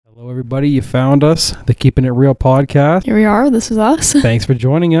Hello, everybody. You found us, the Keeping It Real podcast. Here we are. This is us. Thanks for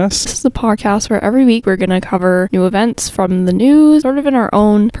joining us. This is the podcast where every week we're going to cover new events from the news, sort of in our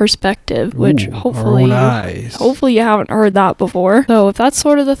own perspective, which hopefully you haven't heard that before. So if that's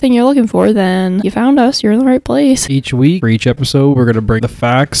sort of the thing you're looking for, then you found us. You're in the right place. Each week, for each episode, we're going to bring the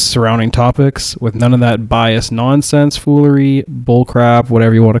facts surrounding topics with none of that biased nonsense, foolery, bullcrap,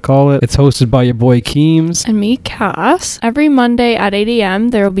 whatever you want to call it. It's hosted by your boy Keems. And me, Cass. Every Monday at 8 a.m.,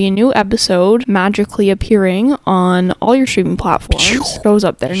 there will be a new episode magically appearing on all your streaming platforms. Goes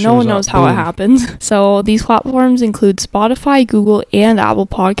up there. No one knows how it happens. So these platforms include Spotify, Google, and Apple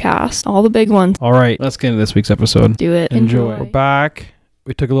Podcasts. All the big ones. All right, let's get into this week's episode. Do it. Enjoy. We're back.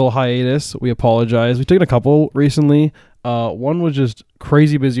 We took a little hiatus. We apologize. We took a couple recently. One was just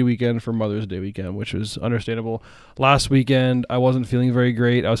crazy busy weekend for Mother's Day weekend, which was understandable. Last weekend, I wasn't feeling very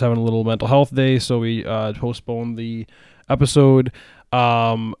great. I was having a little mental health day, so we postponed the episode.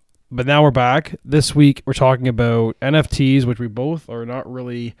 But now we're back. This week, we're talking about NFTs, which we both are not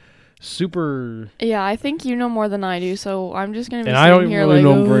really super... Yeah, I think you know more than I do, so I'm just going to be sitting here like... And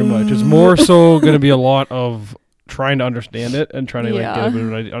I don't really know very much. It's more so going to be a lot of trying to understand it and trying to get a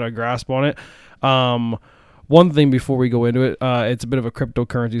bit of a grasp on it. One thing before we go into it, it's a bit of a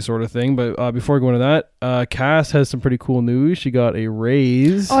cryptocurrency sort of thing, but before we go into that, Cass has some pretty cool news. She got a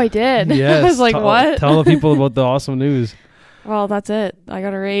raise. Oh, I did? Yes. I was like, what? Tell the people about the awesome news. Well, that's it. I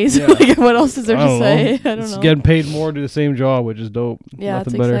got a raise. Yeah. Like, what else is there to say? I don't know. It's getting paid more to do the same job, which is dope. Yeah,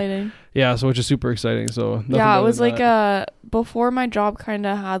 Nothing it's exciting. Yeah, so which is super exciting. So yeah, it was like before my job kind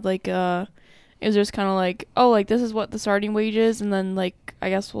of had like it was just kind of like, oh, like this is what the starting wage is, and then like I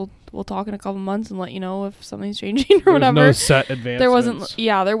guess we'll talk in a couple months and let you know if something's changing or whatever. No set advancements.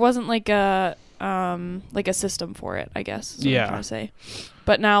 There wasn't like a system for it, I guess. Is what I'm trying to say.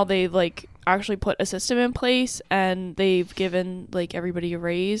 But now they like actually put a system in place and they've given like everybody a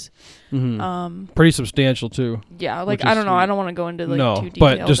raise. Mm-hmm. Pretty substantial too. Yeah, like I don't know, I don't want to go into like too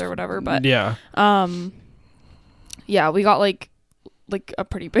details or whatever, but yeah, we got like a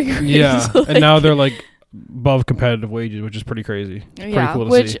pretty big raise. Yeah, like, and now they're like above competitive wages, which is pretty crazy. It's pretty cool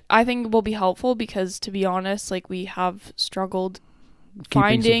to which see. I think will be helpful because, to be honest, like we have struggled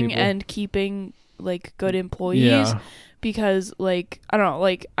finding and keeping like good employees. Yeah. Because like I don't know,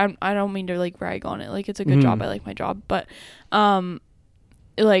 like I don't mean to like brag on it, like it's a good job, I like my job, but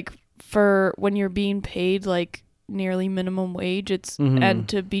like for when you're being paid like nearly minimum wage, it's and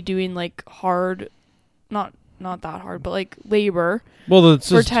to be doing like hard, not that hard, but like labor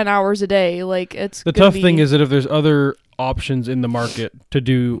for 10 hours a day, like it's the tough thing is that if there's other options in the market to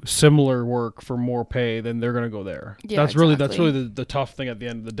do similar work for more pay, then they're gonna go there. That's really the tough thing at the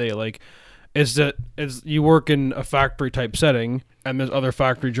end of the day, like. Is that you work in a factory type setting and there's other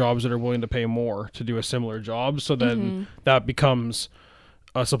factory jobs that are willing to pay more to do a similar job. So then that becomes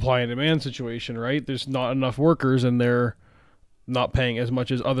a supply and demand situation, right? There's not enough workers and they're not paying as much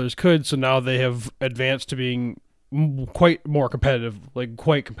as others could. So now they have advanced to being quite competitive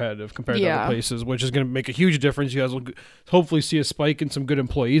compared to other places, which is going to make a huge difference. You guys will hopefully see a spike in some good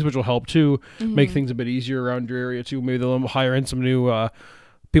employees, which will help too, make things a bit easier around your area too. Maybe they'll hire in some new,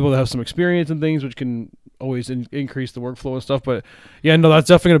 people that have some experience and things, which can always increase the workflow and stuff. But yeah, no, that's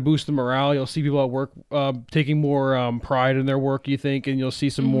definitely going to boost the morale. You'll see people at work taking more pride in their work, you think, and you'll see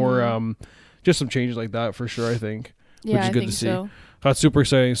some more, just some changes like that for sure, I think, which is good to see. So. That's super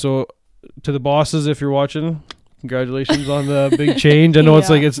exciting. So to the bosses, if you're watching, congratulations on the big change. I know it's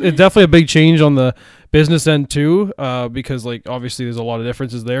definitely a big change on the business end too, because like obviously there's a lot of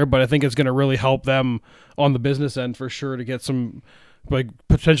differences there, but I think it's going to really help them on the business end for sure to get some, like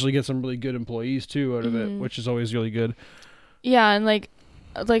potentially get some really good employees too out of it, which is always really good. Yeah, and like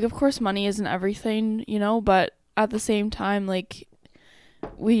of course money isn't everything, you know, but at the same time, like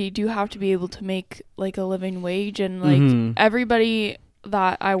we do have to be able to make like a living wage, and like everybody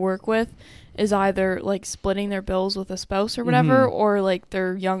that I work with is either like splitting their bills with a spouse or whatever, or like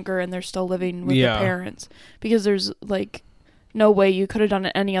they're younger and they're still living with their parents, because there's like no way you could have done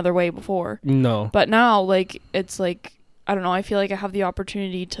it any other way before. No. But now like it's like, I don't know, I feel like I have the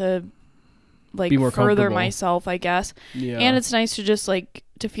opportunity to like further myself, I guess. Yeah. And it's nice to just like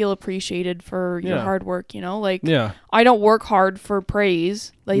to feel appreciated for your hard work, you know? Like I don't work hard for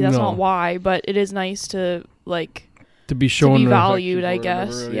praise. Like that's not why, but it is nice to like to be shown, to be valued, I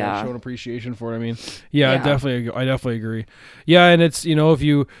guess. Yeah. Shown appreciation for it. I mean, I definitely agree. Yeah, and it's, you know, if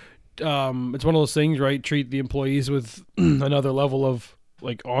you it's one of those things, right? Treat the employees with another level of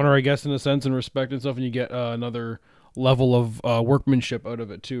like honor, I guess, in a sense, and respect and stuff, and you get another level of workmanship out of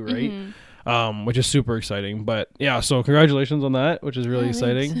it too, right? Which is super exciting. But yeah, so congratulations on that, which is really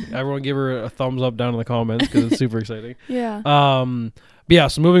exciting. Everyone give her a thumbs up down in the comments because it's super exciting. Yeah. But yeah,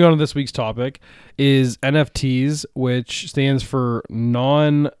 so moving on to this week's topic is NFTs, which stands for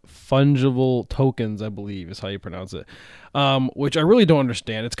non-fungible tokens, I believe is how you pronounce it, which I really don't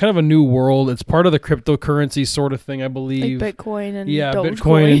understand. It's kind of a new world. It's part of the cryptocurrency sort of thing, I believe. Like Bitcoin and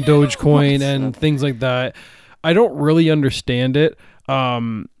Bitcoin and Dogecoin and things like that. I don't really understand it.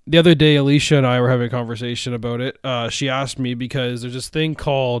 The other day, Alicia and I were having a conversation about it. She asked me because there's this thing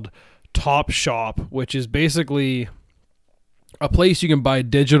called Top Shop, which is basically a place you can buy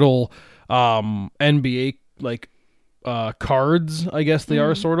digital NBA cards, I guess they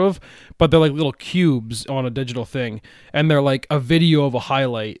are sort of, but they're like little cubes on a digital thing, and they're like a video of a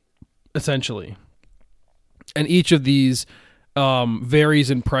highlight essentially. And each of these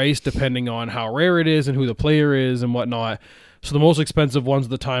varies in price depending on how rare it is and who the player is and whatnot. So the most expensive ones at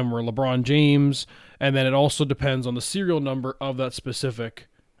the time were LeBron James, and then it also depends on the serial number of that specific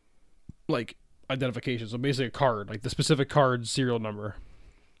identification. So basically a card, like the specific card's serial number.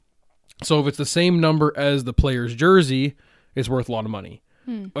 So if it's the same number as the player's jersey, it's worth a lot of money.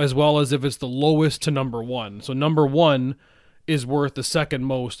 As well as if it's the lowest to number one. So number one is worth the second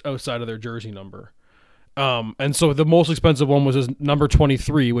most outside of their jersey number. And so the most expensive one was his number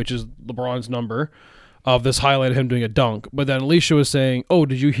 23, which is LeBron's number of this highlight of him doing a dunk. But then Alicia was saying, oh,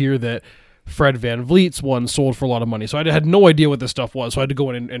 did you hear that Fred VanVleet's one sold for a lot of money? So I had no idea what this stuff was. So I had to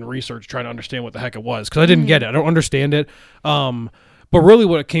go in and research, trying to understand what the heck it was, because I didn't get it. I don't understand it. But really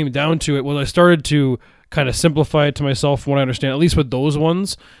what it came down to it was I started to kind of simplify it to myself from what I understand, at least with those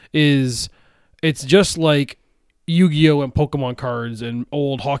ones, is it's just like Yu-Gi-Oh! And Pokemon cards and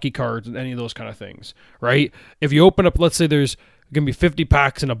old hockey cards and any of those kind of things, right? If you open up, let's say there's going to be 50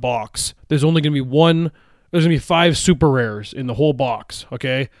 packs in a box, there's only going to be 5 super rares in the whole box,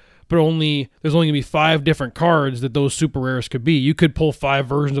 okay? But there's only going to be 5 different cards that those super rares could be. You could pull 5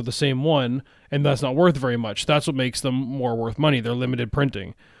 versions of the same one, and that's not worth very much. That's what makes them more worth money. They're limited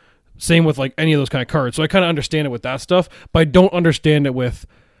printing. Same with like any of those kind of cards. So I kind of understand it with that stuff, but I don't understand it with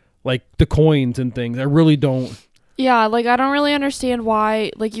like the coins and things. I really don't. Yeah, like I don't really understand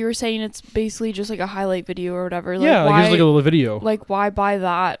why, like you were saying, it's basically just like a highlight video or whatever. Like, yeah, like it's like a little video. Like why buy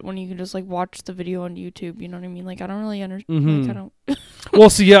that when you can just like watch the video on YouTube? You know what I mean? Like I don't really understand. Like, I don't.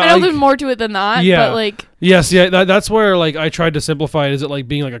 Well, see, yeah, I know there's more to it than that. Yeah, but like. Yes, yeah, that's where like I tried to simplify it. Is it like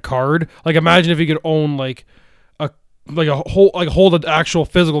being like a card? Like imagine if you could own hold an actual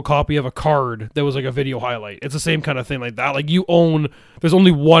physical copy of a card that was like a video highlight. It's the same kind of thing like that. Like there's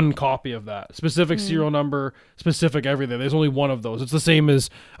only one copy of that specific serial number, specific everything. There's only one of those. It's the same as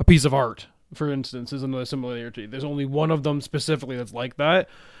a piece of art, for instance, is another similarity. There's only one of them specifically that's like that.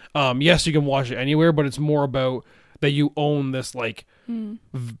 Yes, you can watch it anywhere, but it's more about that you own this like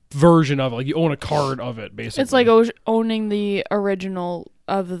version of it. Like you own a card of it, basically. It's like owning the original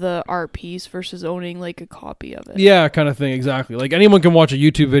of the art piece versus owning like a copy of it. Yeah, kind of thing, exactly. Like anyone can watch a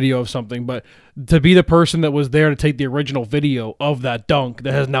YouTube video of something, but to be the person that was there to take the original video of that dunk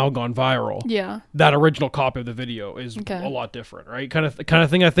that has now gone viral, yeah, that original copy of the video is a lot different, right? Kind of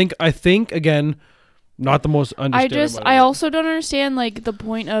thing. I think again, not the most understandable. I also don't understand like the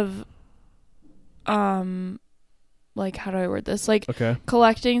point of like how do I word this? Like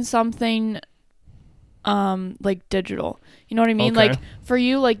collecting something like digital. You know what I mean? Like for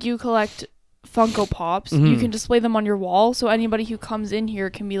you, like you collect Funko Pops, you can display them on your wall so anybody who comes in here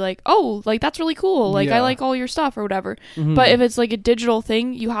can be like, oh, like that's really cool, like I like all your stuff or whatever. But if it's like a digital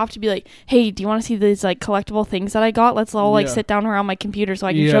thing, you have to be like, hey, do you want to see these like collectible things that I got? Let's all like sit down around my computer so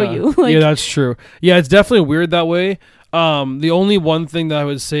I can show you. Like, yeah, that's true. Yeah, it's definitely weird that way. The only one thing that I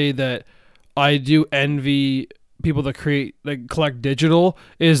would say that I do envy people that collect digital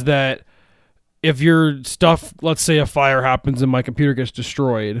is that if your stuff, let's say a fire happens and my computer gets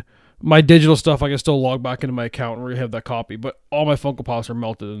destroyed, my digital stuff I can still log back into my account and have that copy, but all my Funko Pops are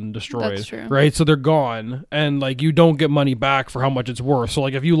melted and destroyed. That's true. Right? So they're gone, and like you don't get money back for how much it's worth. So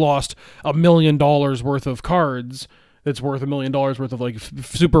like if you lost $1 million worth of cards, it's worth $1 million worth of like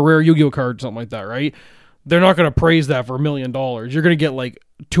super rare Yu-Gi-Oh cards, something like that, right? They're not going to praise that for $1 million. You're going to get like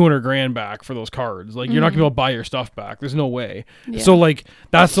 $200,000 back for those cards. Like you're not going to be able to buy your stuff back. There's no way. Yeah. So like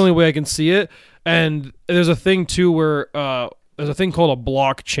that's the only way I can see it. And there's a thing too where there's a thing called a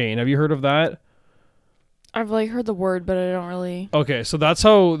blockchain. Have you heard of that? I've like heard the word, but I don't really. Okay, so that's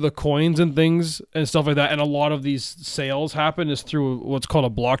how the coins and things and stuff like that, and a lot of these sales happen is through what's called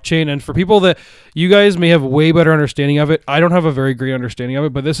a blockchain. And for people that you guys may have way better understanding of it, I don't have a very great understanding of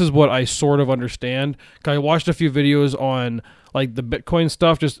it, but this is what I sort of understand. I watched a few videos on like the Bitcoin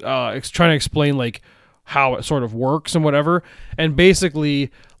stuff, just trying to explain like how it sort of works and whatever. And basically,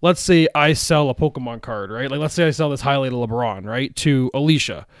 let's say I sell a Pokemon card, right? Like let's say I sell this highlight of LeBron, right, to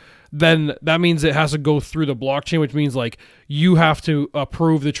Alicia. then that means it has to go through the blockchain, which means like you have to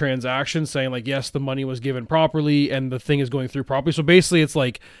approve the transaction saying like, yes, the money was given properly and the thing is going through properly. So basically it's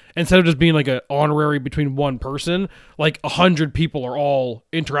like, instead of just being like an honorary between one person, like 100 people are all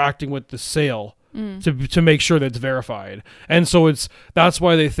interacting with the sale to make sure that it's verified. And so that's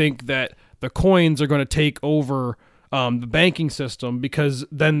why they think that the coins are going to take over the banking system, because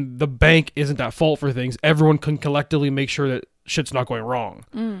then the bank isn't at fault for things. Everyone can collectively make sure that shit's not going wrong,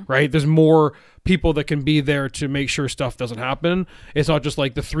 right? There's more people that can be there to make sure stuff doesn't happen. It's not just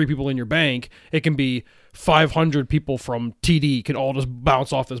like the 3 people in your bank. It can be 500 people from TD can all just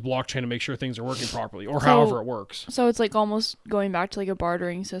bounce off this blockchain and make sure things are working properly, or however it works. So it's like almost going back to like a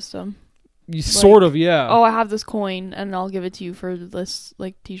bartering system. Sort of, yeah. Oh, I have this coin and I'll give it to you for this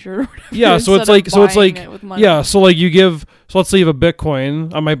like t-shirt or whatever. Yeah, so it's like yeah, so like so let's say you have a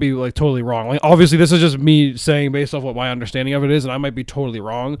Bitcoin. I might be like totally wrong. Like obviously this is just me saying based off what my understanding of it is, and I might be totally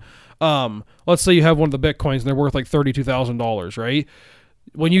wrong. Let's say you have one of the Bitcoins and they're worth like $32,000, right?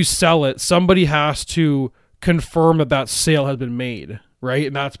 When you sell it, somebody has to confirm that sale has been made, right?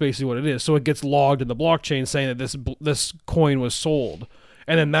 And that's basically what it is. So it gets logged in the blockchain saying that this coin was sold.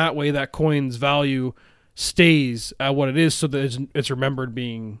 And then that way, that coin's value stays at what it is, so that it's remembered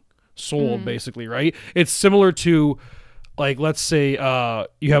being sold, basically, right? It's similar to, like, let's say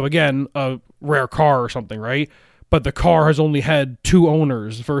you have, again, a rare car or something, right? But the car has only had 2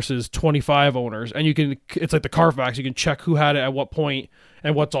 owners versus 25 owners. And it's like the Carfax, you can check who had it at what point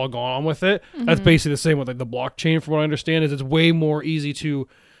and what's all gone on with it. That's basically the same with like the blockchain, from what I understand, is it's way more easy to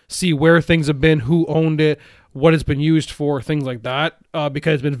see where things have been, who owned it, what it's been used for, things like that,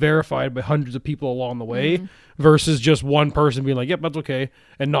 because it's been verified by hundreds of people along the way, versus just one person being like, yep, that's okay,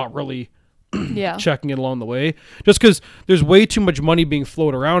 and not really checking it along the way. Just because there's way too much money being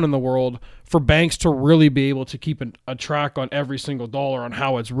floated around in the world for banks to really be able to keep a track on every single dollar on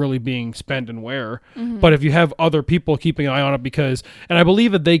how it's really being spent and where. But if you have other people keeping an eye on it, and I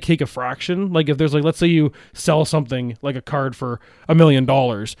believe that they take a fraction, like if there's like, let's say you sell something like a card for $1 million,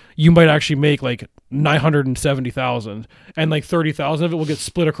 you might actually make like 970,000, and like 30,000 of it will get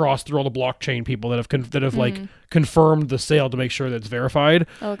split across through all the blockchain people that have like confirmed the sale to make sure that it's verified.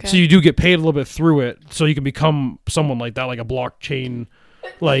 Okay. So you do get paid a little bit through it, so you can become someone like that, like a blockchain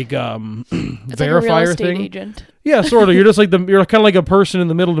like verifier like a real estate thing. Agent. Yeah, sort of. You're just like you're kind of like a person in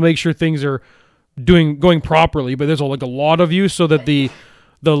the middle to make sure things are going properly, but there's like a lot of you, so that the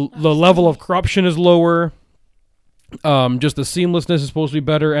level of corruption is lower. Just the seamlessness is supposed to be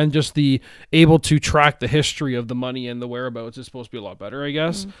better, and just the able to track the history of the money and the whereabouts is supposed to be a lot better, I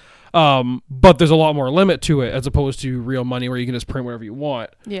guess. But there's a lot more limit to it as opposed to real money where you can just print whatever you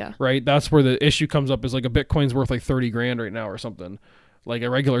want. Yeah. Right? That's where the issue comes up, is like a Bitcoin's worth like 30 grand right now or something. Like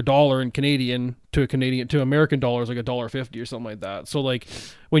a regular dollar in Canadian to American dollars, like $1.50 or something like that. So like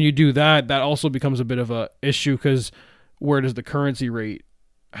when you do that, that also becomes a bit of a issue, because where does the currency rate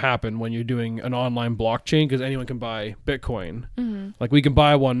happen when you're doing an online blockchain? Because anyone can buy Bitcoin. Like we can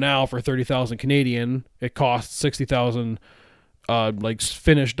buy one now for 30,000 Canadian. It costs 60,000 like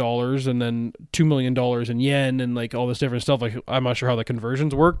Finnish dollars, and then $2 million in yen, and like all this different stuff. Like I'm not sure how the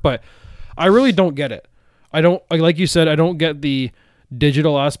conversions work, but I really don't get it. Like you said, I don't get the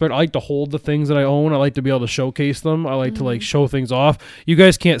digital aspect. I like to hold the things that I own. I like to be able to showcase them. I like to like show things off. You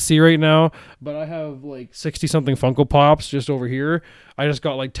guys can't see right now, but I have like 60 something Funko Pops just over here. I just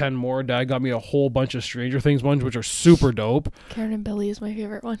got like 10 more. Dad got me a whole bunch of Stranger Things ones, which are super dope. Karen and Billy is my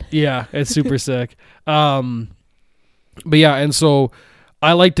favorite one. Yeah, it's super sick. But yeah, and so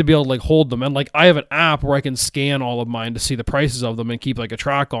I like to be able to like hold them, and like I have an app where I can scan all of mine to see the prices of them and keep like a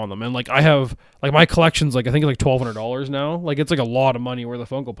track on them. And like I have like my collection's like I think it's like $1,200 now. Like it's like a lot of money worth of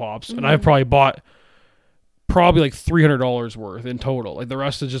Funko Pops, and I've probably bought like $300 worth in total. Like the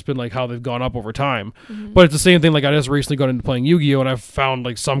rest has just been like how they've gone up over time. But it's the same thing. Like I just recently got into playing Yu-Gi-Oh, and I've found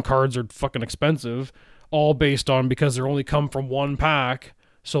like some cards are fucking expensive, all based on because they're only come from one pack,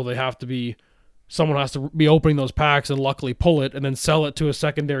 so they have to be. Someone has to be opening those packs and luckily pull it and then sell it to a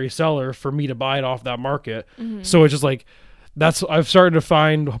secondary seller for me to buy it off that market. So it's just like, I've started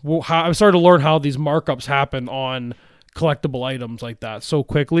to learn how these markups happen on collectible items like that so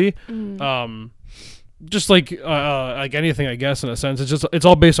quickly. Just like anything, I guess, in a sense, it's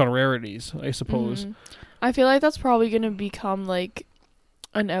all based on rarities, I suppose. I feel like that's probably going to become like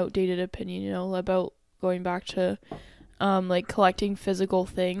an outdated opinion, about going back to, like collecting physical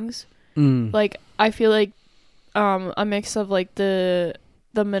things. Like I feel like a mix of like the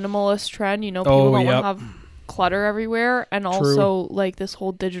minimalist trend, people don't want to have clutter everywhere, and also like this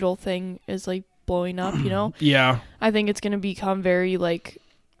whole digital thing is like blowing up, Yeah. I think it's going to become very like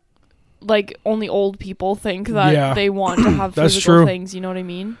like only old people think that they want to have That's physical true. things. You know what I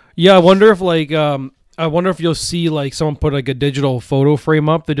mean? Yeah, I wonder if like I wonder if you'll see like someone put like a digital photo frame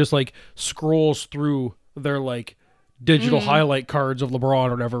up that just like scrolls through their like digital highlight cards of LeBron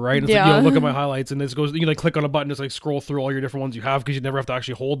or whatever, right? It's like, look at my highlights, and this goes. You can like click on a button, just like scroll through all your different ones you have because you never have to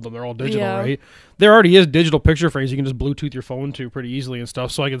actually hold them. They're all digital, right? There already is digital picture frames you can just Bluetooth your phone to pretty easily and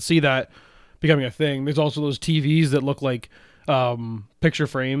stuff. So I can see that becoming a thing. There's also those TVs that look like picture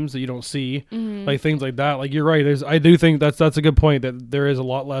frames that you don't see, like things like that. Like you're right. I do think that's a good point that there is a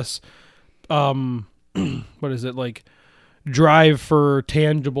lot less, what is it like? Drive for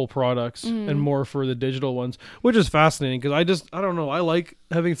tangible products and more for the digital ones, which is fascinating because I don't know, I like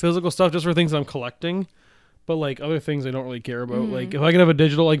having physical stuff just for things I'm collecting, but like other things I don't really care about. Like if I can have a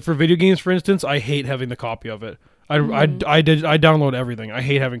digital, like for video games for instance, I hate having the copy of it. I download everything. I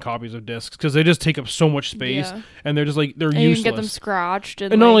hate having copies of discs because they just take up so much space and they're just like they're useless. You can get them scratched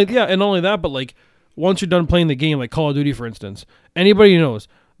and not only that, but like once you're done playing the game, like Call of Duty for instance, anybody knows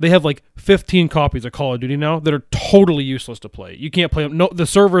they have like 15 copies of Call of Duty now that are totally useless to play. You can't play them. No, the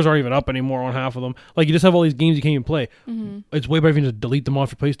servers aren't even up anymore on half of them. Like you just have all these games you can't even play. It's way better if you just delete them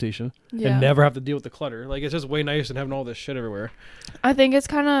off your PlayStation and never have to deal with the clutter. Like it's just way nicer than having all this shit everywhere. I think it's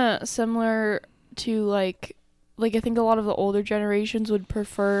kind of similar to like I think a lot of the older generations would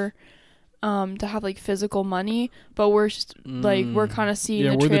prefer to have like physical money, but we're just, like we're kind of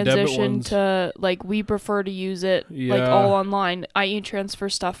seeing the transition to like we prefer to use it like all online. I e-transfer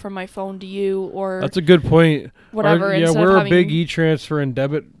stuff from my phone to you, or that's a good point. Whatever. We're a big e-transfer and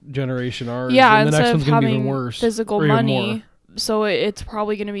debit generation. Ours, yeah, and the instead next one's of gonna having be even worse, physical money, so it's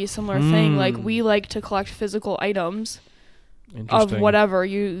probably going to be a similar thing. Like we like to collect physical items. Of whatever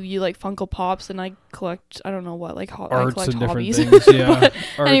you like Funko Pops, and I collect I don't know what like arts I collect and hobbies. Different things. Yeah,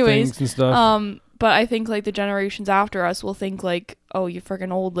 art anyways, things and stuff. But I think like the generations after us will think like, oh, you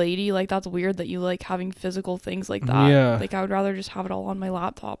freaking old lady, like that's weird that you like having physical things like that. Yeah, like I would rather just have it all on my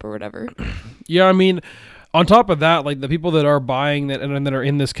laptop or whatever. Yeah, I mean, on top of that, like the people that are buying that and that are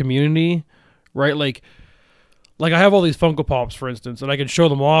in this community, right? Like I have all these Funko Pops, for instance, and I can show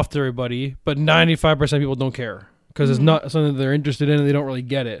them off to everybody, but 95% of people don't care. Because it's not something they're interested in and they don't really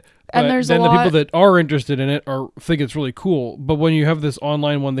get it. And there's then the people that are interested in it think it's really cool. But when you have this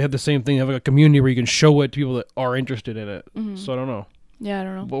online one, they have the same thing. They have like a community where you can show it to people that are interested in it. So I don't know. Yeah, I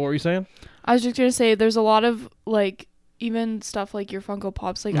don't know. What were you saying? I was just going to say there's a lot of like even stuff like your Funko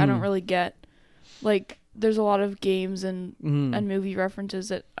Pops. Like I don't really get. Like there's a lot of games and movie references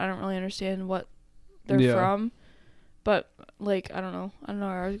that I don't really understand what they're from. But like I don't know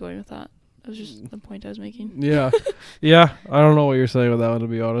where I was going with that. That was just the point I was making. Yeah. I don't know what you're saying with that one, to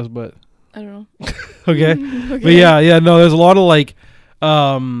be honest, but I don't know. Okay. But yeah, no, there's a lot of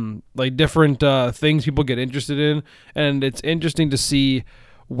like different things people get interested in, and it's interesting to see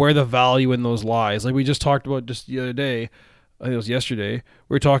where the value in those lies. Like we just talked about just the other day, I think it was yesterday,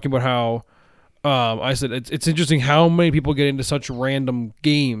 we were talking about how I said it's interesting how many people get into such random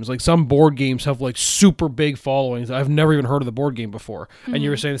games. Like some board games have like super big followings. I've never even heard of the board game before. And you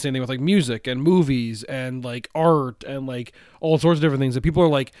were saying the same thing with like music and movies and like art and like all sorts of different things that people are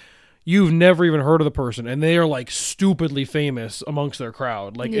like, you've never even heard of the person and they are like stupidly famous amongst their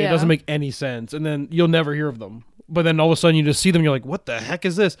crowd. Like it doesn't make any sense. And then you'll never hear of them. But then all of a sudden you just see them, you're like, what the heck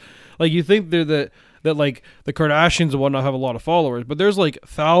is this? Like you think they're that like the Kardashians and whatnot have a lot of followers, but there's like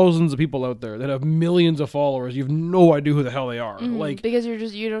thousands of people out there that have millions of followers. You have no idea who the hell they are. Like because you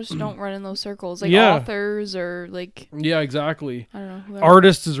just don't run in those circles. Like authors or like exactly. I don't know.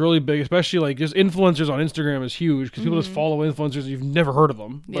 Artists is really big, especially like just influencers on Instagram is huge because people just follow influencers. You've never heard of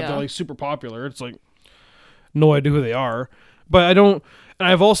them, but they're like super popular. It's like no idea who they are. But I don't. And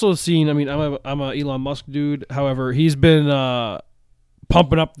I've also seen. I mean, I'm a Elon Musk dude. However, he's been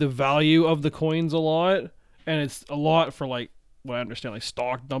pumping up the value of the coins a lot, and it's a lot for like what I understand, like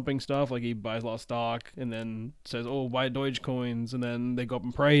stock dumping stuff. Like he buys a lot of stock and then says, "Oh, buy Dogecoins," and then they go up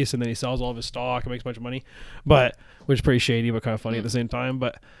in price, and then he sells all of his stock and makes a bunch of money. But which is pretty shady, but kind of funny at the same time.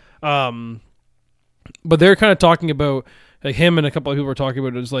 But they're kind of talking about like him and a couple of people were talking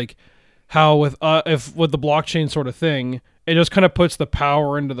about it is like how with the blockchain sort of thing, it just kind of puts the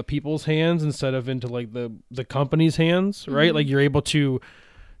power into the people's hands instead of into like the company's hands, right? Like you're able to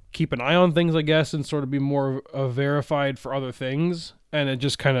keep an eye on things, I guess, and sort of be more verified for other things, and it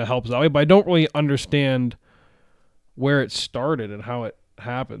just kind of helps that way. But I don't really understand where it started and how it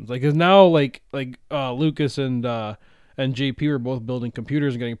happens. Like, cause now like Lucas and JP were both building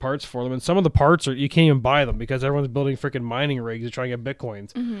computers and getting parts for them, and some of the parts you can't even buy them because everyone's building freaking mining rigs to try and get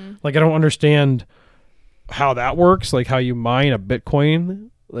bitcoins. Like I don't understand how that works, like how you mine a Bitcoin,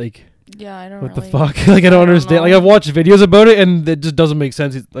 like I don't what really, the fuck. Like I don't understand. Like I've watched videos about it and it just doesn't make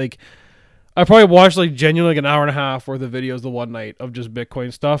sense. Like I probably watched like genuinely like an hour and a half worth of videos the one night of just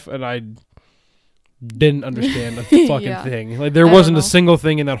Bitcoin stuff, and I didn't understand a fucking thing. Like there wasn't a single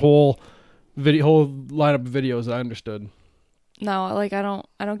thing in that whole lineup of videos that I understood. No, like I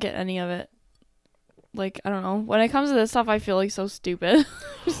don't get any of it. Like I don't know. When it comes to this stuff, I feel like so stupid.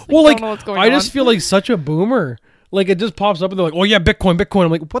 Well, like I just feel like such a boomer. Like it just pops up and they're like, "Oh yeah, Bitcoin."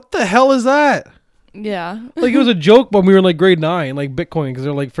 I'm like, "What the hell is that?" Yeah. Like it was a joke when we were in like grade 9, like Bitcoin, because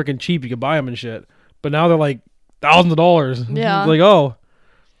they're like freaking cheap. You could buy them and shit. But now they're like thousands of dollars. Yeah. It's like, oh,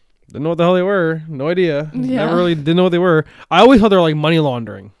 didn't know what the hell they were. No idea. Yeah. Never really didn't know what they were. I always thought they were like money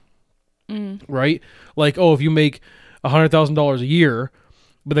laundering. Mm. Right? Like, oh, if you make $100,000 a year,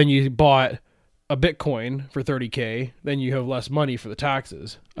 but then you bought a Bitcoin for $30K, then you have less money for the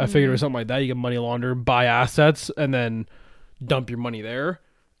taxes. I figured it was something like that. You can money launder, buy assets, and then dump your money there,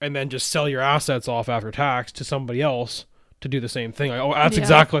 and then just sell your assets off after tax to somebody else to do the same thing. Like, oh, that's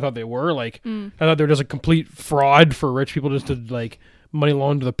exactly what I thought they were. Like, I thought they were just a complete fraud for rich people just to like money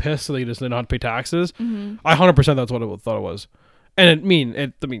launder the piss so they just didn't have to pay taxes. I 100% that's what I thought it was. And I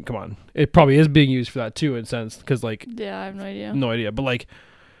mean, come on. It probably is being used for that too, in a sense, because like... Yeah, I have no idea. No idea. But like,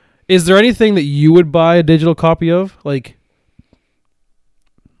 is there anything that you would buy a digital copy of? Like...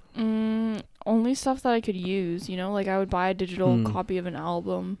 Only stuff that I could use, you know? Like, I would buy a digital copy of an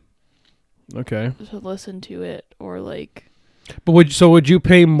album. Okay. To listen to it, or like... But would you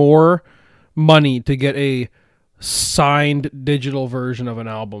pay more money to get a signed digital version of an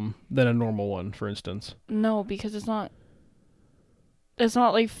album than a normal one, for instance? No, because it's not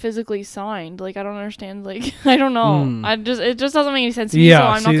like physically signed. Like I don't understand. Like I don't know. It just doesn't make any sense to me. So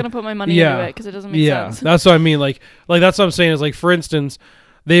I'm not gonna put my money into it because it doesn't make sense. That's what I mean. Like that's what I'm saying is like, for instance,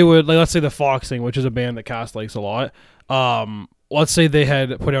 they would like, let's say the Fox thing, which is a band that Cass likes a lot. Let's say they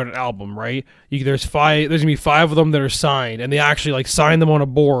had put out an album, right? There's gonna be 5 of them that are signed, and they actually like sign them on a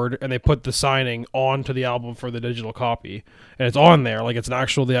board, and they put the signing onto the album for the digital copy, and it's on there, like it's an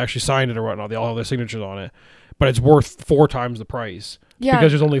actual, they actually signed it or whatnot. They all have their signatures on it, but it's worth 4 times the price. Yeah,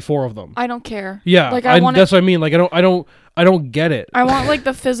 because there's only 4 of them. I don't care. Yeah, like that's what I mean. Like I don't get it. I want like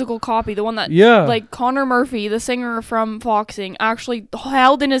the physical copy, the one that like Connor Murphy, the singer from Foxing, actually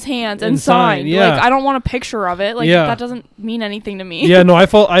held in his hands and signed. Yeah. Like I don't want a picture of it. Like that doesn't mean anything to me. Yeah, no, I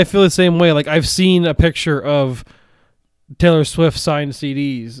feel the same way. Like I've seen a picture of Taylor Swift signed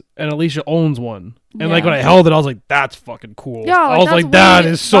CDs, and Alicia owns one. And like when I held it, I was like, "That's fucking cool." Yeah, I was like, "That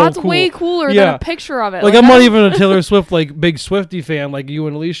is so cool." That's way cooler than a picture of it. Like I'm not even a Taylor Swift like big Swiftie fan like you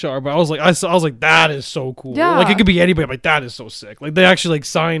and Alicia are, but I was like, "That is so cool." Yeah. Like it could be anybody. I'm like, "That is so sick." Like they actually like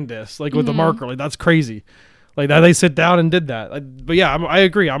signed this like with the marker. Like that's crazy. Like that they sit down and did that. But yeah, I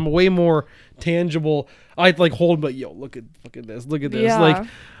agree. I'm way more tangible. I'd like hold, but yo, look at this. Look at this. Yeah.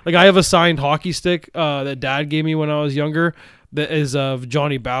 Like I have a signed hockey stick that Dad gave me when I was younger. That is of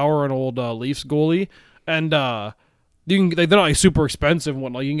Johnny Bower, an old Leafs goalie, and you can they're not like super expensive and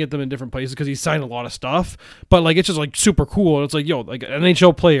whatnot. You can get them in different places because he signed a lot of stuff. But like it's just like super cool. And it's like yo, like an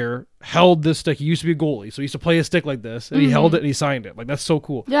NHL player held this stick. He used to be a goalie, so he used to play a stick like this, and he held it and he signed it. Like that's so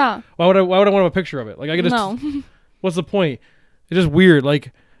cool. Yeah. Why would I want a picture of it? Like I could just. No. What's the point? It's just weird.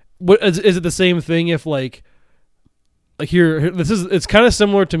 Like, what is it the same thing if like here it's kind of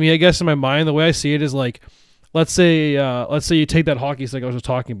similar to me, I guess, in my mind. The way I see it is like. Let's say you take that hockey stick I was just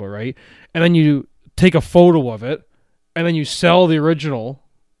talking about, right? And then you take a photo of it, and then you sell the original,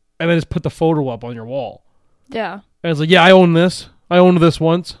 and then just put the photo up on your wall. Yeah. And it's like, yeah, I own this. I owned this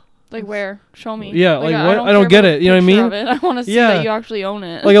once. Like where? Show me. Yeah, like what? I don't get it. You know what I mean? I want to see that you actually own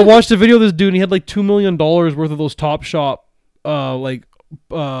it. Like I watched a video of this dude, and he had like $2 million worth of those Top Shop,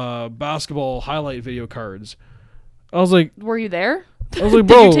 basketball highlight video cards. I was like, were you there? I was like,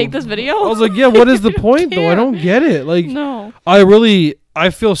 bro. Did you take this video? I was like, yeah, what is the point, though? I don't get it. Like, no. I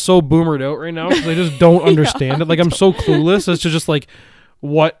feel so boomered out right now because I just don't understand it. Like, I'm so clueless as to just, like,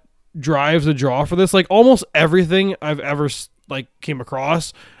 what drives the draw for this. Like, almost everything I've ever, like, came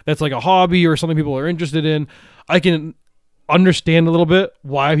across that's, like, a hobby or something people are interested in, I can understand a little bit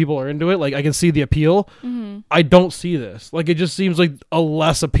why people are into it. Like, I can see the appeal. Mm-hmm. I don't see this. Like, it just seems like a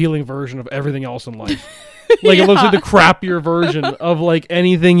less appealing version of everything else in life. Like it looks like the crappier version of like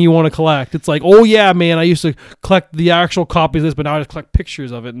anything you want to collect. It's like, oh yeah, man, I used to collect the actual copies of this, but now I just collect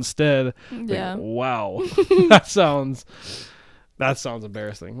pictures of it instead. Yeah. Like, wow. that sounds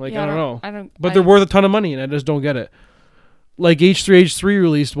embarrassing. Like I don't know. But they're worth a ton of money, and I just don't get it. Like H3H3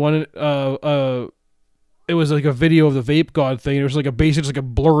 released one. It was like a video of the Vape God thing. It was like just like a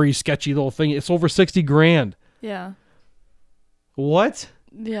blurry, sketchy little thing. It's over $60,000. Yeah. What?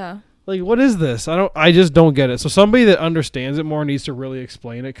 Yeah. Like, what is this? I just don't get it. So somebody that understands it more needs to really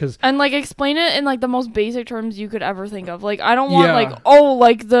explain it, and like explain it in like the most basic terms you could ever think of. Like, I don't want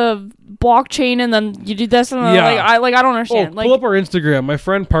like the blockchain and then you do this and then I don't understand. Pull up our Instagram. My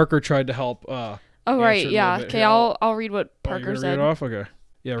friend Parker tried to help. Right, yeah. Okay, I'll read what Parker said. Read it off? Okay.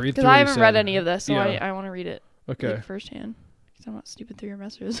 Yeah, read through. Because I haven't read any of this, so I want to read it. Okay. Like, firsthand. Because I'm not stupid through your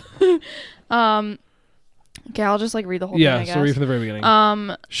messages. Okay, I'll just like read the whole thing, I guess. Yeah, so read from the very beginning.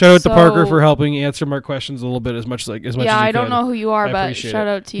 Shout out to Parker for helping answer my questions a little bit as much as you could. Yeah, I don't know who you are, but shout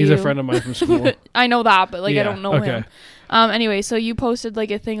out to you. He's a friend of mine from school. I know that, but like I don't know him. Anyway, so you posted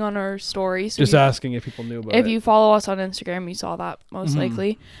like a thing on our story. So just asking if people knew about it. If you follow us on Instagram, you saw that most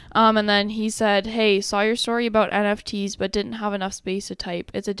likely. And then he said, hey, saw your story about NFTs, but didn't have enough space to type.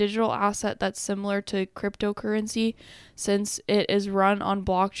 It's a digital asset that's similar to cryptocurrency since it is run on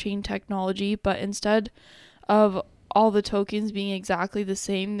blockchain technology, but instead of all the tokens being exactly the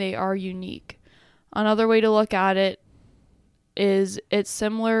same, they are unique. Another way to look at it is it's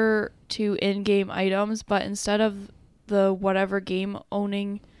similar to in-game items, but instead of the whatever game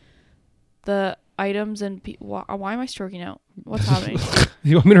owning the items and why am I stroking out? What's happening?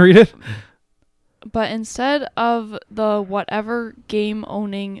 You want me to read it? But instead of the whatever game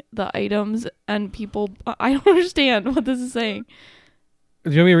owning the items and people, I don't understand what this is saying.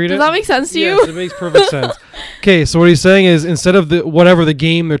 Do you want me to read it? Does that make sense to you? Yes, it makes perfect sense. Okay, so what he's saying is instead of the whatever the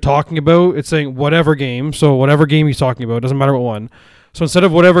game they're talking about, it's saying whatever game. So whatever game he's talking about, doesn't matter what one. So instead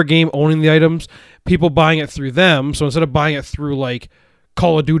of whatever game owning the items, people buying it through them. So instead of buying it through like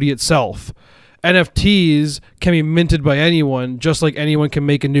Call of Duty itself, NFTs can be minted by anyone, just like anyone can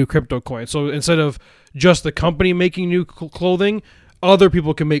make a new crypto coin. So instead of just the company making new clothing, other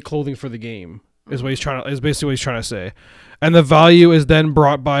people can make clothing for the game. Is basically what he's trying to say. And the value is then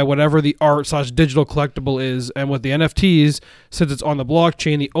brought by whatever the art/digital collectible is. And with the NFTs, since it's on the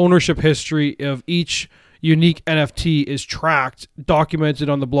blockchain, the ownership history of each unique NFT is tracked, documented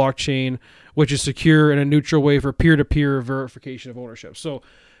on the blockchain, which is secure and a neutral way for peer-to-peer verification of ownership. So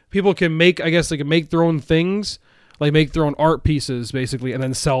people can make, I guess they can make their own things, like make their own art pieces basically, and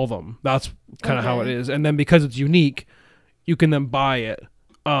then sell them. That's kind of how it is. And then because it's unique, you can then buy it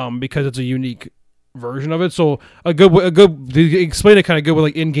because it's a unique version of it. So a good to explain it kind of good with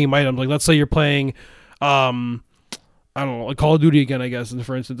like in-game items. Like let's say you're playing I don't know, like Call of Duty again, I guess,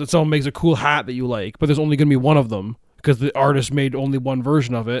 for instance, that someone makes a cool hat that you like, but there's only going to be one of them because the artist made only one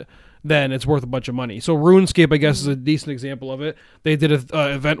version of it, then it's worth a bunch of money. So RuneScape, I guess, is a decent example of it. They did an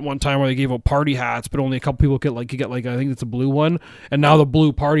event one time where they gave out party hats, but only a couple people get like I think it's a blue one, and now the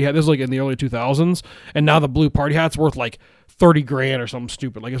blue party hat, this is like in the early 2000s, and now the blue party hat's worth like 30 grand or something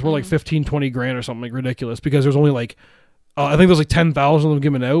stupid. Like it's worth like 15, 20 grand or something like ridiculous because there's only like I think there's like 10,000 of them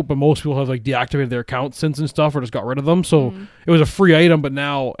given out, but most people have like deactivated their accounts since and stuff or just got rid of them. So it was a free item, but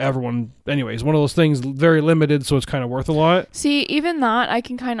now everyone, anyways, one of those things very limited, so it's kind of worth a lot. See, even that I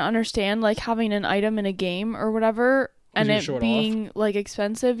can kind of understand, like having an item in a game or whatever and it being like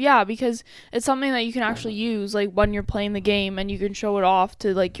expensive. Yeah, because it's something that you can actually use like when you're playing the game and you can show it off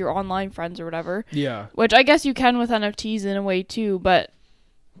to like your online friends or whatever. Yeah. Which I guess you can with NFTs in a way too, but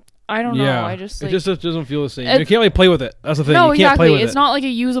I don't know. I just like, it just doesn't feel the same. You can't really play with it. That's the thing. No, you can't play with it's not like a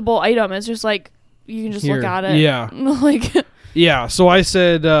usable item. It's just like you can just look at it. Yeah. Like. Yeah. So I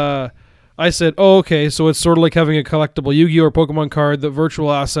said, oh, okay. So it's sort of like having a collectible Yu-Gi-Oh or Pokemon card. The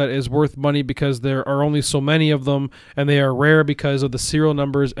virtual asset is worth money because there are only so many of them, and they are rare because of the serial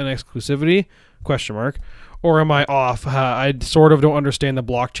numbers and exclusivity? ? Or am I off? I sort of don't understand the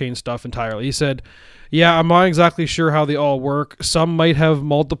blockchain stuff entirely. He said, yeah, I'm not exactly sure how they all work. Some might have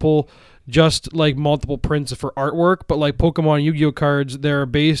multiple prints for artwork, but like Pokemon Yu-Gi-Oh cards, they're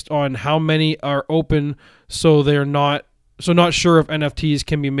based on how many are open, so not sure if NFTs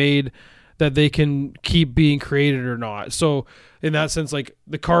can be made that they can keep being created or not. So in that sense, like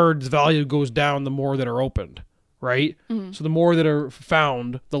the card's value goes down the more that are opened, right? Mm-hmm. So the more that are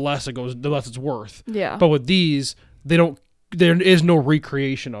found, the less it's worth. Yeah. But with these, there is no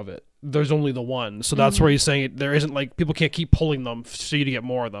recreation of it. There's only the one. So that's where he's saying there isn't like people can't keep pulling them so you to get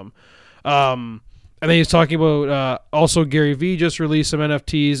more of them. And then he's talking about also Gary Vee just released some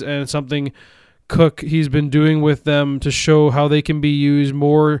NFTs and something Cook he's been doing with them to show how they can be used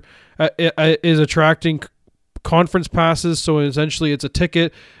more is attracting conference passes. So essentially it's a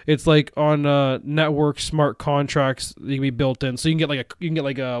ticket. It's like on network smart contracts that can be built in. So you can get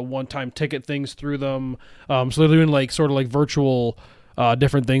like a one-time ticket things through them. So they're doing like sort of like virtual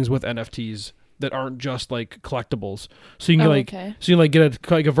different things with NFTs that aren't just like collectibles. So you can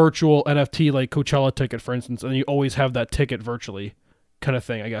get a virtual NFT like Coachella ticket, for instance, and you always have that ticket virtually, kind of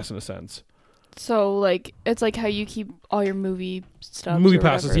thing, I guess, in a sense. So, like, it's like how you keep all your movie stuff. Movie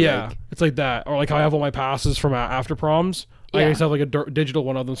passes, yeah. Like, it's like that. Or like how I have all my passes from after proms. I used to have like a digital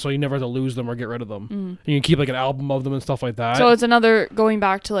one of them, so you never have to lose them or get rid of them. And you can keep like an album of them and stuff like that. So it's another going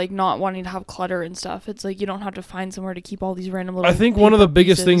back to like not wanting to have clutter and stuff. It's like you don't have to find somewhere to keep all these random little. I think one of the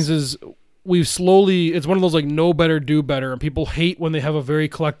biggest things is we've slowly. It's one of those like know better, do better, and people hate when they have a very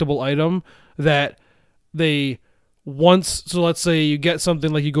collectible item that they once. So let's say you get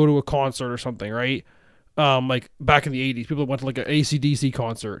something like you go to a concert or something, right? Like back in the 80s, people went to like an AC/DC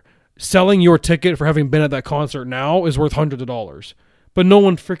concert. Selling your ticket for having been at that concert now is worth hundreds of dollars. But no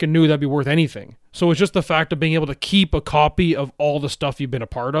one freaking knew that'd be worth anything. So it's just the fact of being able to keep a copy of all the stuff you've been a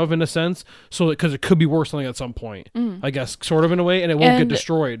part of, in a sense, so because it could be worth something at some point, I guess, sort of in a way, and it won't get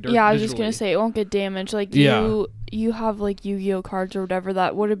destroyed. Yeah, I was just gonna say it won't get damaged. Like you have like Yu-Gi-Oh cards or whatever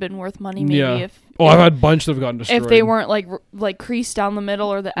that would have been worth money maybe if. Oh, I've had a bunch that have gotten destroyed. If they weren't like creased down the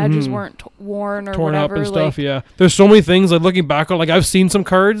middle or the edges weren't worn or torn whatever, up and stuff. Yeah, there's so many things. Like looking back on, like I've seen some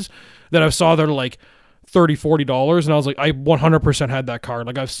cards that I saw that are like $30-$40, and I was like, I 100% had that card.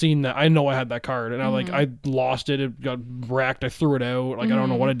 Like I've seen that. I know I had that card, and I lost it. It got wrecked. I threw it out. Like I don't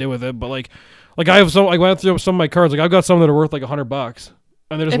know what I did with it, but like I have some. Like when I threw up some of my cards, like I've got some that are worth like $100.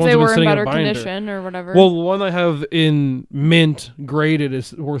 And there's if ones they that were in in better binder. condition or whatever. Well, the one I have in mint graded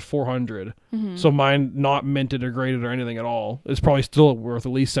is worth $400. So mine not minted or graded or anything at all is probably still worth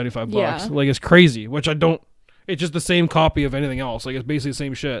at least $75. Yeah. Like it's crazy, which I don't. It's just the same copy of anything else. Like it's basically the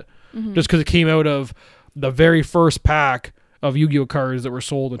same shit. Just because it came out of the very first pack of Yu-Gi-Oh cards that were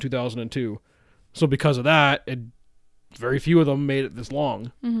sold in 2002. So because of that, very few of them made it this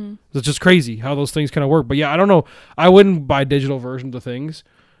long. It's just crazy how those things kind of work. But yeah, I don't know. I wouldn't buy digital versions of things.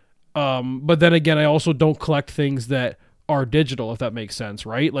 But then again, I also don't collect things that are digital, if that makes sense,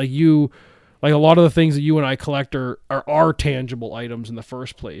 right? Like a lot of the things that you and I collect are tangible items in the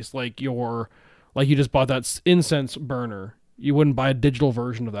first place. Like you just bought that incense burner. You wouldn't buy a digital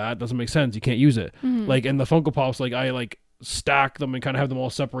version of that. It doesn't make sense. You can't use it. Like in the Funko Pops, like I like stack them and kind of have them all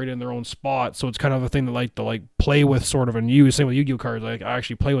separated in their own spot. So it's kind of a thing that like to like play with sort of and use. Same with Yu-Gi-Oh cards. Like I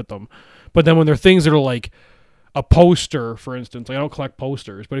actually play with them. But then when they're things that are like a poster, for instance, like I don't collect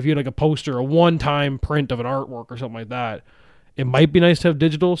posters, but if you had like a poster, a one-time print of an artwork or something like that, it might be nice to have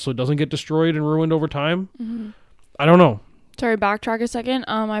digital so it doesn't get destroyed and ruined over time. I don't know. Sorry, backtrack a second.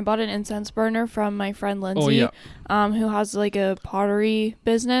 I bought an incense burner from my friend Lindsay, who has like a pottery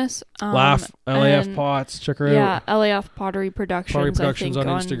business. LAF Pots, check her out. Yeah, LAF Pottery Productions. I think on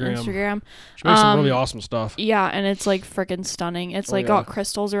Instagram. She makes some really awesome stuff. Yeah, and it's like freaking stunning. It's got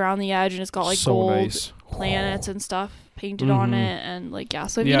crystals around the edge, and it's got like gold planets and stuff painted on it, and like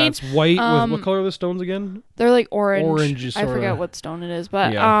so if you need, it's white with what color are the stones again? They're like orange. Orange, I forget what stone it is,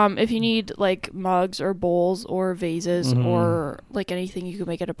 but if you need like mugs or bowls or vases or like anything you can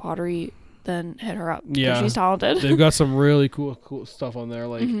make out of pottery, then hit her up. Yeah, she's talented. They've got some really cool stuff on there,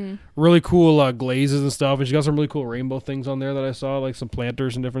 like really cool glazes and stuff, and she got some really cool rainbow things on there that I saw, like some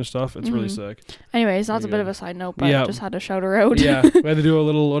planters and different stuff. It's really sick. Anyways, that's a bit of a side note, but I just had to shout her out. We had to do a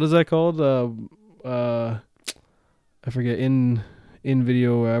little, what is that called? I forget, in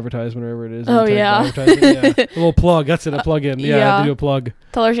video advertisement or whatever it is. Oh, yeah. A little plug. That's it, a plug in. Yeah, I had to do a plug.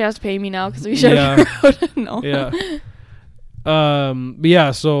 Tell her she has to pay me now because we should have out. No. Yeah. But yeah,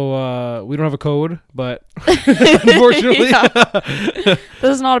 so we don't have a code, but unfortunately. This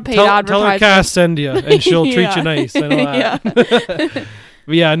is not a paid advertisement. Tell her Cass send you, and she'll treat you nice. I know that.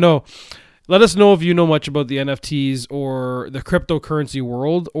 But yeah, no. Let us know if you know much about the NFTs or the cryptocurrency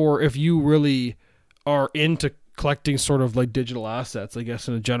world, or if you really are into collecting sort of like digital assets, I guess,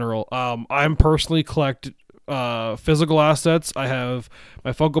 in a general. I'm personally collect physical assets. I have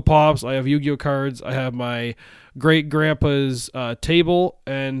my Funko Pops, I have Yu-Gi-Oh cards, I have my great grandpa's table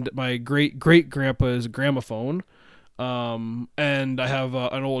and my great grandpa's gramophone, and I have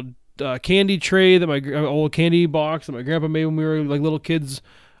an old candy tray that my old candy box that my grandpa made when we were like little kids.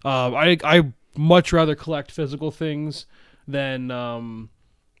 I much rather collect physical things than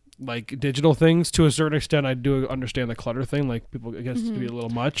like digital things. To a certain extent, I do understand the clutter thing. Like people, I guess, to be a little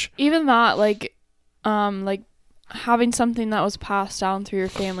much. Even that, like having something that was passed down through your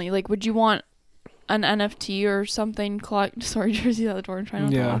family. Like, would you want an NFT or something? Sorry, Jersey, out the door. I'm trying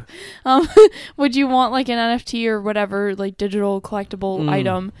not to laugh. Would you want like an NFT or whatever, like digital collectible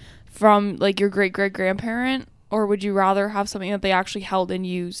item from like your great grandparent? Or would you rather have something that they actually held and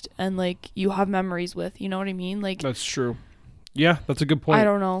used and like you have memories with? You know what I mean? Like, that's true. Yeah, that's a good point. I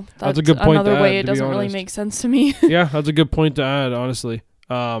don't know. That's a good point. Another way it doesn't really make sense to me. Yeah, that's a good point to add, honestly.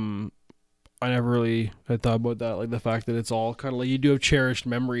 I never really had thought about that, like the fact that it's all kind of like you do have cherished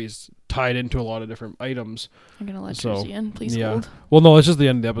memories tied into a lot of different items. I'm gonna let Jersey in. Please hold. Well, no, it's just the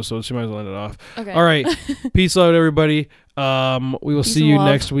end of the episode, so you might as well end it off. Okay. All right. Peace out, everybody. We will see you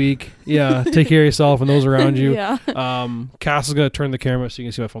next week. Yeah. Take care of yourself and those around you. Yeah. Cass is gonna turn the camera so you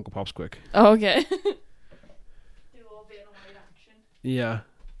can see my Funko Pops quick. Oh, okay. Do a little bit of light action. Yeah.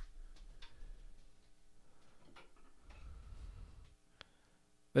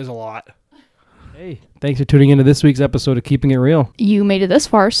 There's a lot. Hey, thanks for tuning into this week's episode of Keeping It Real. You made it this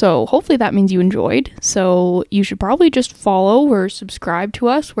far, so hopefully that means you enjoyed. So you should probably just follow or subscribe to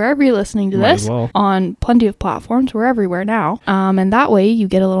us wherever you're listening to this on plenty of platforms. We're everywhere now. And that way you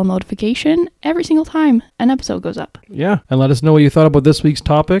get a little notification every single time an episode goes up. Yeah, and let us know what you thought about this week's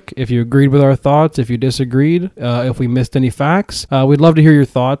topic. If you agreed with our thoughts, if you disagreed, if we missed any facts. We'd love to hear your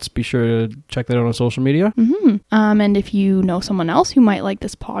thoughts. Be sure to check that out on social media. Mm-hmm. And if you know someone else who might like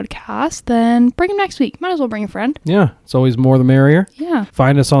this podcast, then bring them next week. Might as well bring a friend. Yeah, it's always more the merrier. Yeah.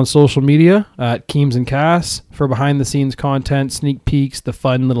 Find us on social media at Keems and Cass for behind the scenes content, sneak peeks, the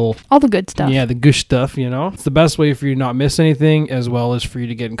fun little... all the good stuff. Yeah, the gush stuff, you know. It's the best way for you to not miss anything as well as for you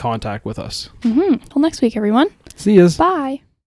to get in contact with us. Mm-hmm. Till next week, everyone. See yous. Bye.